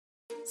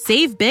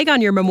Save big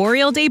on your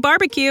Memorial Day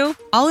barbecue,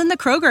 all in the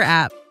Kroger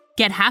app.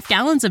 Get half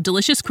gallons of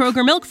delicious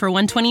Kroger milk for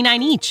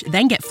 $1.29 each.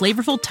 Then get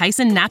flavorful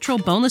Tyson natural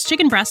boneless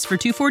chicken breasts for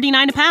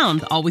 $2.49 a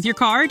pound, all with your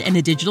card and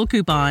a digital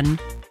coupon.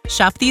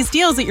 Shop these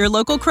deals at your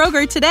local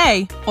Kroger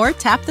today, or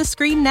tap the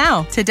screen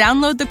now to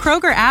download the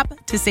Kroger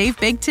app to save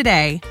big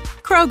today.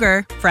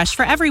 Kroger, fresh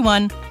for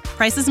everyone.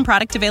 Prices and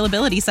product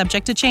availability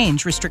subject to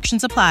change.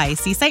 Restrictions apply.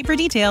 See site for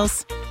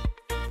details.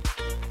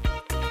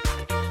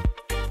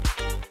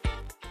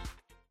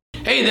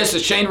 Hey, this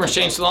is Shane from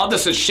Shane's Salon.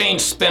 This is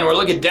Shane's Spin. We're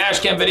looking at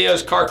dash cam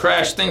videos, car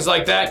crash, things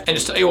like that, and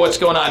just tell you what's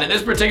going on. In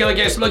this particular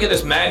case, look at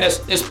this madness.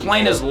 This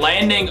plane is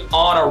landing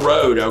on a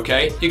road,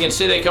 okay? You can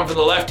see they come from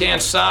the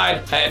left-hand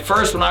side. At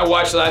first, when I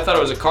watched it, I thought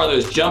it was a car that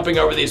was jumping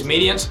over these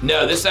medians.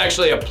 No, this is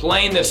actually a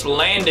plane that's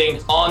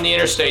landing on the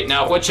interstate.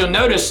 Now, what you'll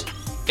notice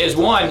is,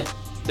 one,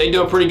 they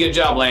do a pretty good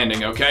job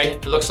landing, okay?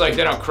 It looks like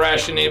they don't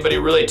crash into anybody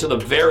really till the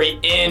very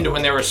end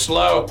when they were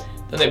slow.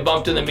 Then they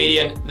bumped in the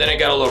median, then it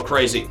got a little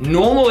crazy.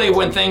 Normally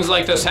when things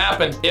like this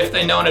happen, if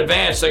they know in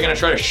advance, they're gonna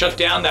try to shut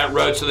down that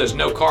road so there's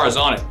no cars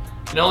on it.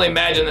 You can only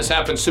imagine this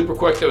happened super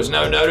quick, there was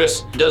no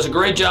notice. Does a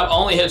great job,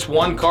 only hits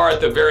one car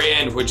at the very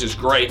end, which is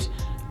great.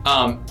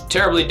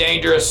 Terribly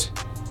dangerous.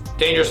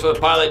 Dangerous for the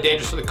pilot,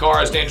 dangerous for the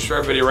cars, dangerous for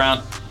everybody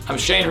around. I'm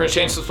Shane from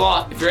Shane's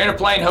Salon. If you're in a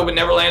plane, hope it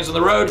never lands on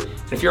the road.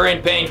 And if you're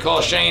in pain, call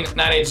Shane,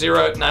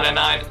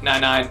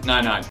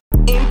 980-999-9999.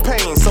 In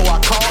pain, so I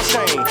call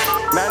Shane,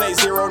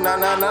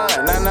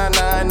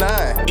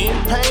 980-999-9999. In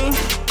pain.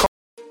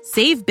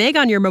 Save big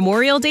on your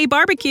Memorial Day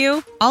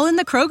barbecue, all in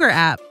the Kroger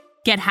app.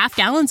 Get half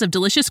gallons of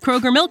delicious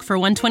Kroger milk for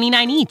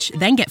 $1.29 each.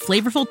 Then get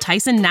flavorful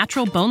Tyson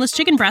natural boneless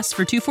chicken breasts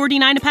for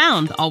 $2.49 a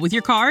pound, all with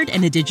your card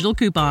and a digital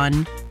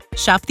coupon.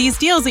 Shop these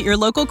deals at your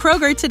local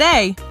Kroger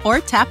today,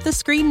 or tap the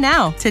screen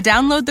now to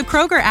download the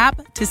Kroger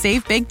app to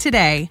save big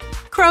today.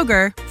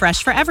 Kroger,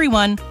 fresh for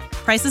everyone.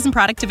 Prices and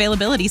product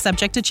availability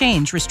subject to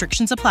change.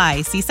 Restrictions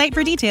apply. See site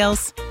for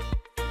details.